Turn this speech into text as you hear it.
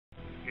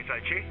Okay, so I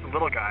chased the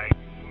little guy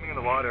swimming in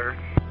the water.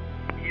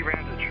 He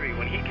ran to the tree.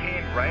 When he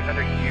came right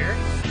under here,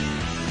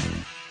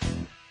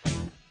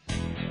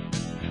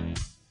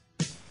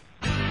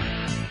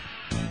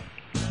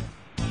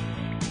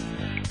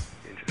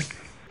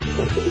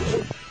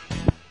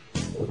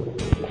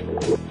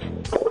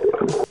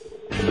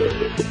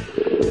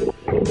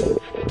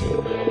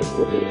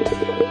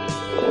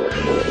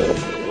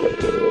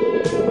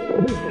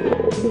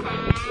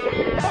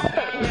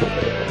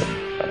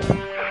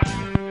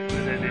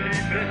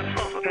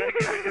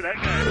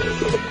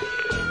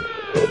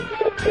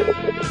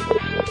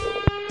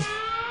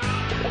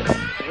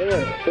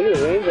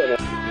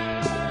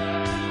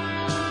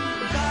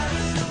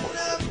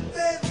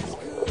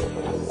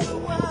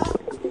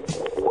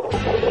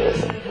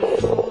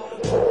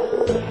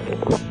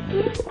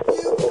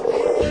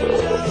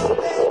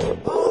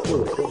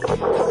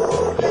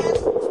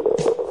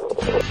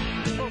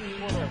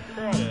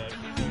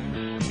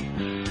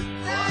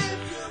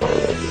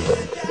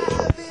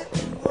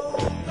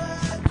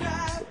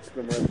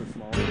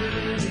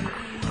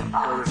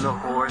 there's no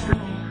hole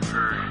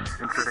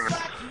for inserting a...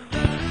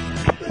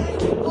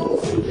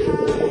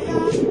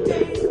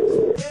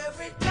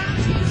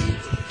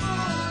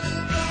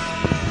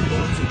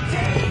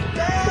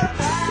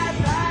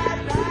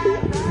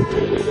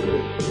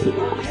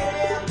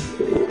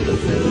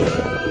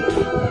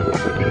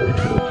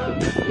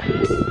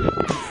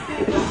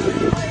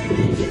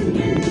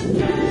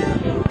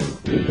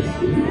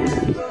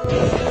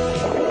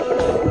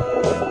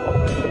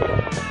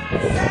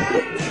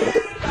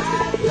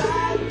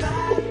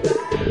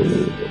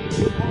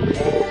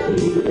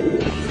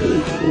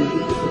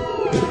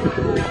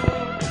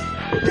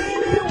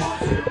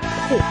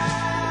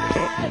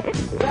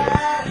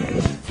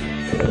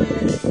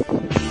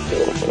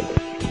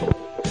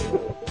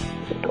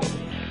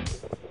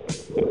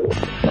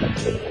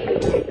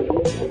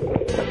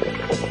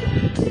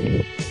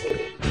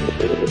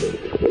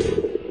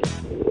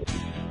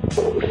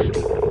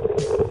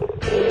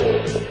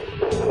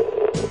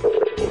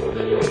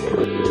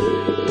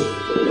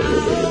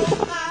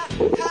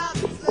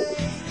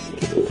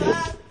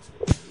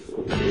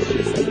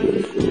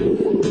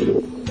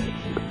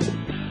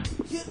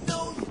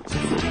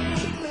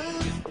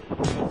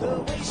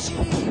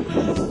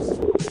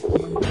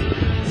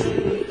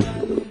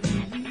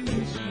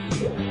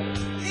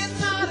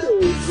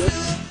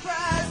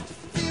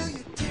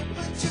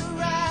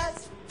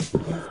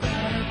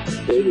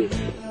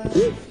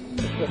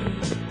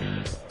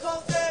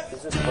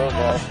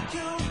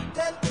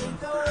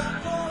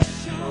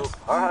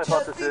 Our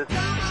hypothesis is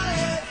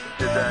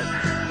that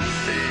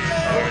they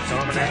are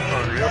dominant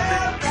on real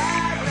estate.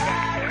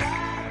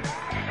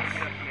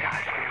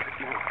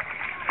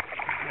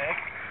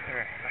 Snake?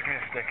 Here, give me a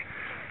stick.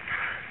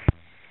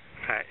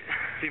 Alright,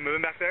 see you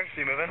moving back there?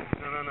 See you moving?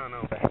 No.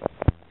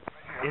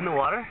 In the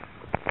water?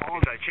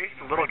 I chased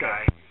the little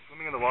guy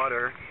swimming in the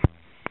water.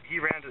 He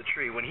ran to the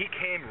tree. When he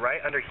came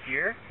right under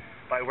here,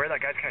 by where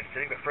that guy's kind of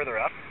sitting, but further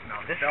up,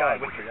 this guy...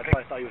 That's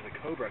why I thought he was a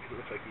cobra, because it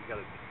looks like he's got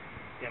a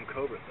damn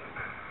cobra thing.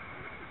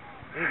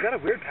 And he's got a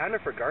weird pattern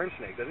for garden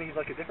snake, doesn't he? He's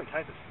like a different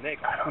type of snake.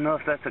 I don't know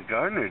if that's a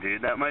gardener,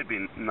 dude. That might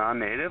be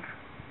non-native.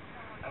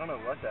 I don't know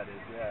what that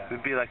is, yeah. It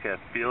would be like a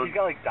field... He's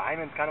got like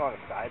diamonds kind of on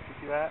the sides, you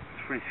see that?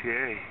 It's pretty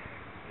scary.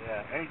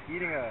 Yeah, and he's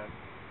eating a...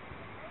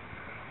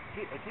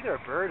 It's either a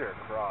bird or a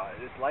craw.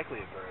 It's likely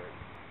a bird.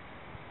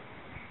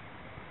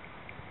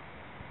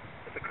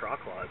 It's a craw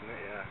claw, isn't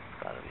it? Yeah.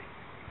 It's gotta be.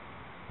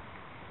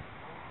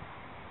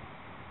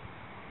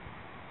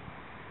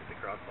 It's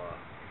a craw claw,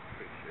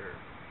 pretty sure.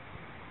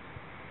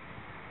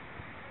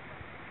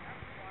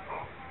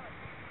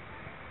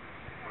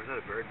 Or is that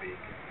a bird beak?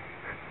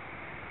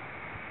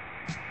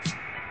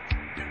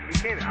 He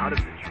came out of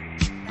the tree.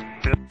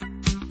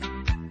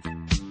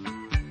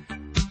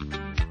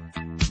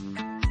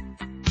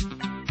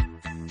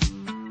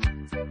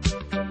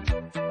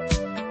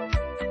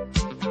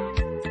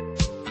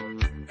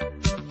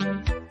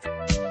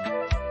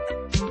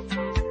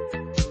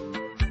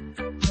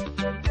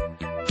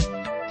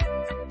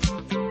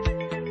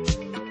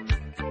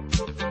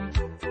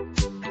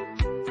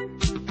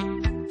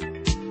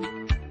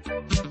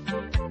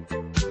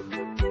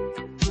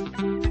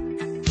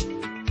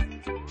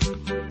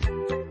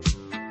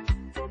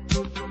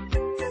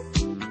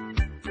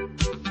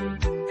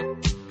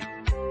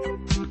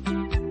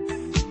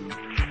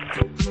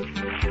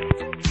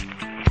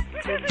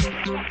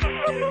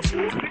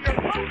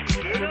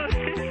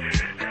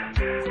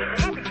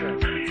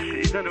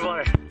 He's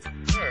underwater.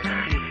 Where?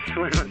 He's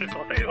swimming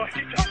underwater. Hey, why are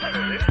you talking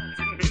about it?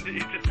 He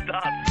just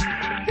stopped.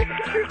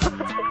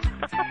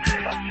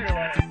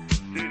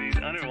 Dude, he's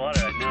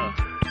underwater, I know.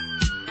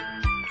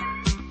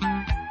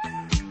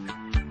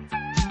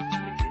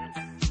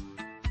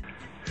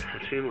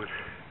 I've seen one.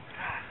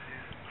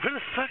 Where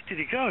the fuck did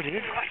he go,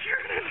 dude?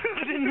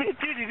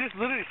 Dude, he just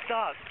literally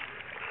stopped.